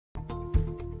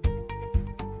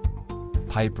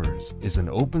Pipers is an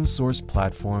open source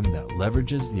platform that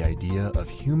leverages the idea of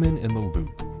human in the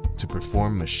loop to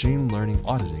perform machine learning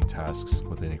auditing tasks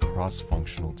within a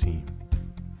cross-functional team.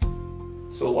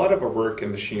 So a lot of our work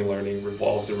in machine learning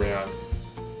revolves around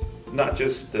not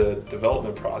just the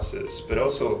development process, but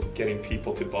also getting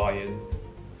people to buy in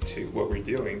to what we're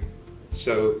doing.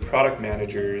 So product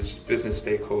managers, business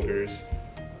stakeholders,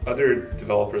 other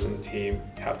developers on the team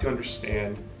have to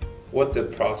understand what the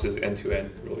process end-to-end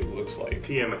really looks like.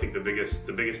 PM, I think the biggest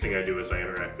thing I do is I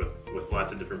interact with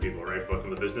lots of different people, right? Both on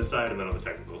the business side and then on the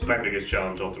technical side. My biggest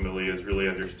challenge ultimately is really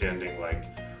understanding,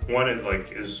 one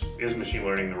is is machine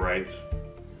learning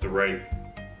the right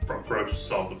approach to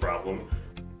solve the problem?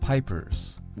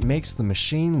 Pipers makes the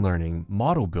machine learning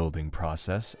model building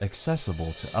process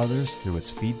accessible to others through its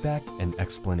feedback and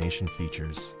explanation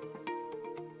features.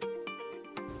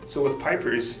 So with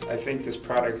Pipers, I think this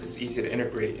product is easy to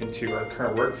integrate into our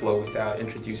current workflow without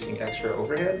introducing extra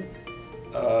overhead.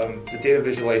 The data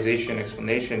visualization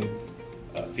explanation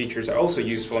features are also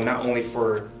useful not only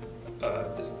for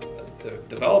the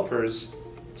developers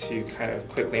to kind of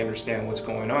quickly understand what's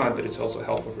going on, but it's also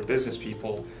helpful for business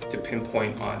people to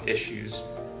pinpoint on issues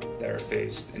that are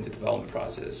faced in the development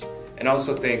process. And I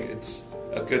also think it's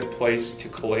a good place to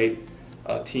collate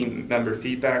team member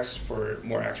feedbacks for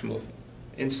more actionable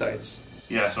insights.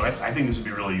 Yeah, so I think this would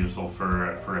be really useful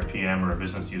for a PM or a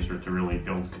business user to really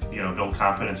build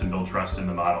confidence and build trust in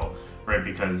the model, right?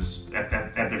 Because at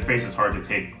their face, it's hard to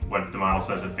take what the model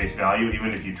says at face value,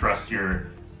 even if you trust your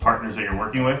partners that you're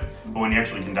working with. But when you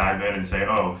actually can dive in and say,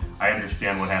 oh, I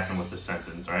understand what happened with this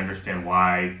sentence, or I understand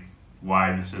why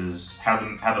this is how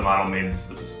the model made a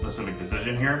specific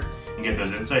decision here, and get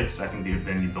those insights, I think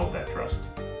then you build that trust.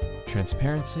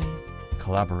 Transparency,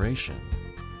 collaboration,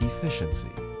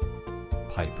 efficiency.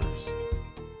 Pipers.